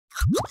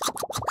兔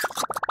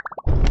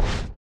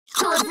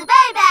子贝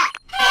贝，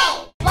嘿，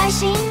外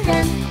星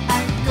人儿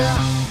歌。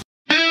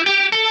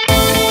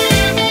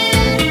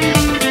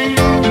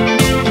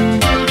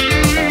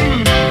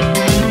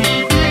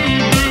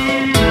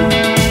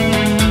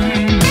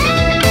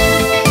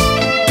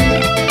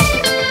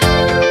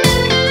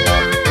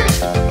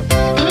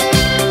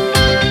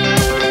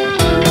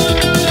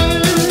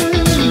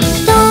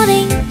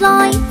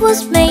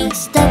Was made,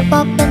 step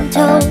up and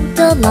toe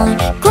the line.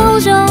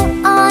 Close your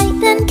eye,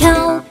 then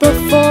count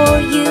before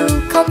you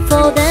come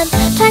for them.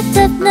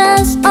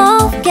 Attractiveness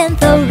of game,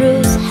 the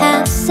rules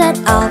have set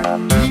up.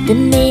 The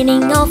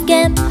meaning of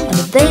game on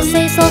the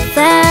basis of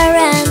fair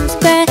and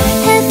square.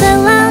 Have a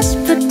last,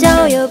 put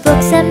down your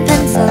books and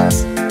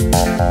pencils.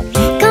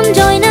 Come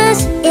join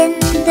us in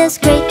this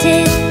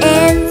creative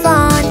and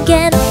fun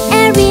game.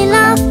 Every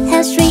laugh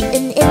has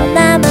written in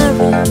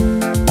memory.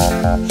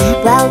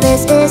 Well,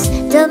 this is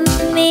the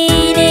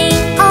meaning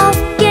of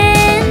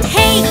game.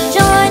 Hey,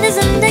 join us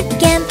in the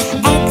game.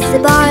 X the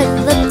bar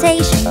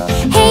invitation.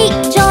 Hey,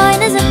 join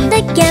us in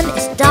the game.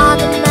 It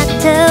doesn't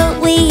matter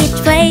which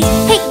way.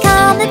 Hey,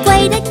 come and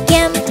play the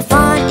game. The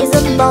fun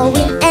isn't about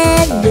win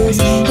and lose.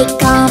 Hey,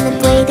 come and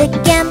play the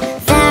game.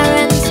 Fair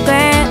and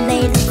square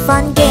made a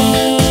fun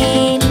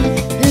game.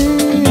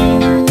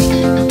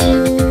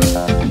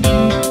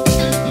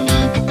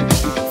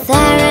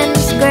 Fair and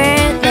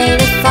square made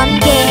a fun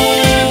game.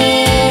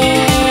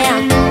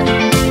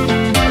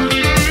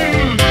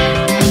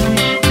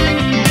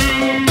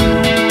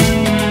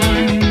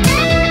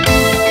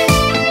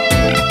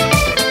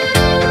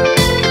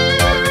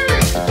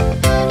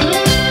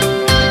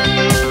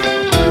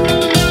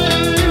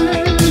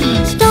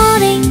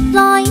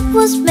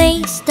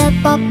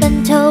 Up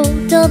and toe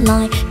the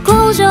line.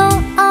 Close your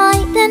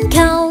eye, then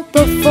count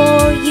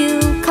before you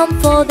come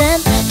for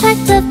them.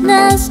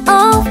 Attractiveness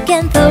of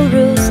game, the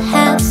rules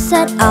have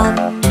set up.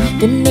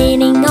 The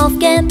meaning of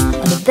game on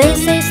the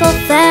basis of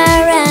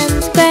fair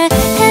and square.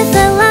 Have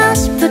a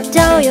last, put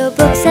down your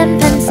books and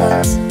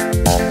pencils.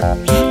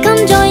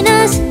 Come join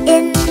us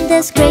in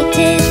this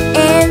creative